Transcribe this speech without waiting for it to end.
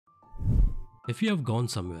If you have gone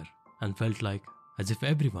somewhere and felt like as if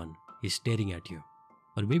everyone is staring at you,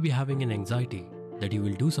 or maybe having an anxiety that you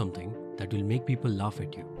will do something that will make people laugh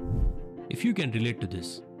at you. If you can relate to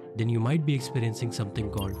this, then you might be experiencing something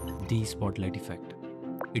called the spotlight effect.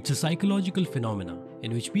 It's a psychological phenomena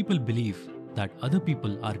in which people believe that other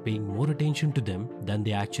people are paying more attention to them than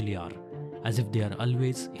they actually are, as if they are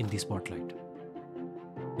always in the spotlight.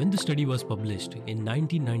 When the study was published in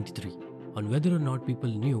 1993 on whether or not people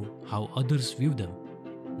knew how others view them,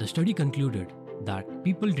 the study concluded that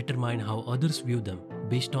people determine how others view them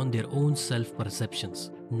based on their own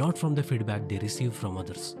self-perceptions, not from the feedback they receive from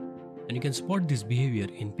others. And you can spot this behavior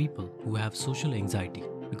in people who have social anxiety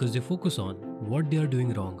because they focus on what they are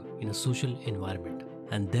doing wrong in a social environment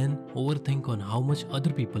and then overthink on how much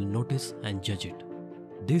other people notice and judge it.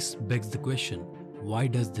 This begs the question, why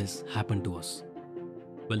does this happen to us?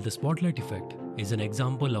 Well, the spotlight effect is an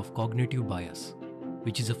example of cognitive bias,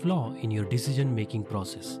 which is a flaw in your decision-making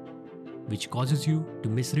process, which causes you to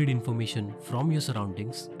misread information from your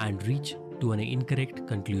surroundings and reach to an incorrect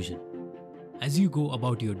conclusion. As you go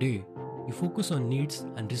about your day, you focus on needs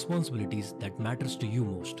and responsibilities that matters to you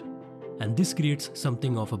most. And this creates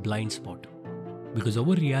something of a blind spot, because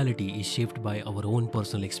our reality is shaped by our own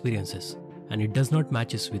personal experiences and it does not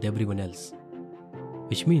matches with everyone else.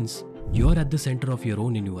 Which means you are at the center of your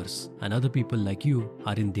own universe and other people like you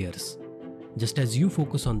are in theirs. Just as you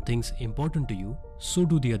focus on things important to you, so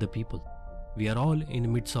do the other people. We are all in the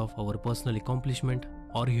midst of our personal accomplishment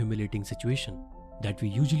or humiliating situation that we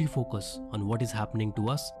usually focus on what is happening to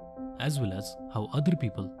us as well as how other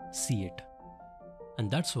people see it.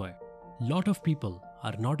 And that's why a lot of people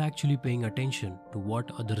are not actually paying attention to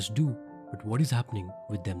what others do, but what is happening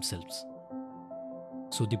with themselves.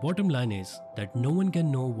 So the bottom line is that no one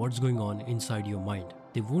can know what's going on inside your mind.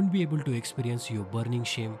 They won't be able to experience your burning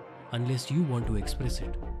shame unless you want to express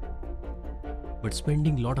it. But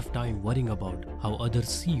spending a lot of time worrying about how others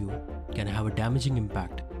see you can have a damaging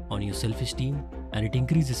impact on your self-esteem, and it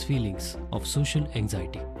increases feelings of social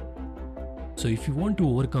anxiety. So if you want to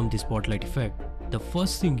overcome the spotlight effect, the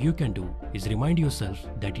first thing you can do is remind yourself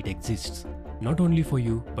that it exists, not only for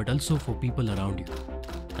you but also for people around you.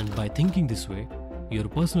 And by thinking this way, your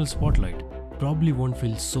personal spotlight probably won't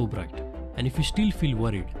feel so bright. And if you still feel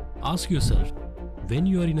worried, ask yourself, when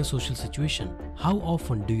you are in a social situation, how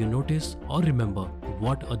often do you notice or remember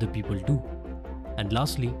what other people do? And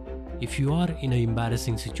lastly, if you are in an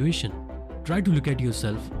embarrassing situation, try to look at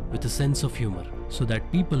yourself with a sense of humor so that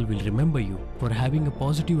people will remember you for having a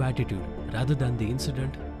positive attitude rather than the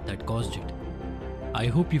incident that caused it. I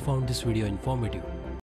hope you found this video informative.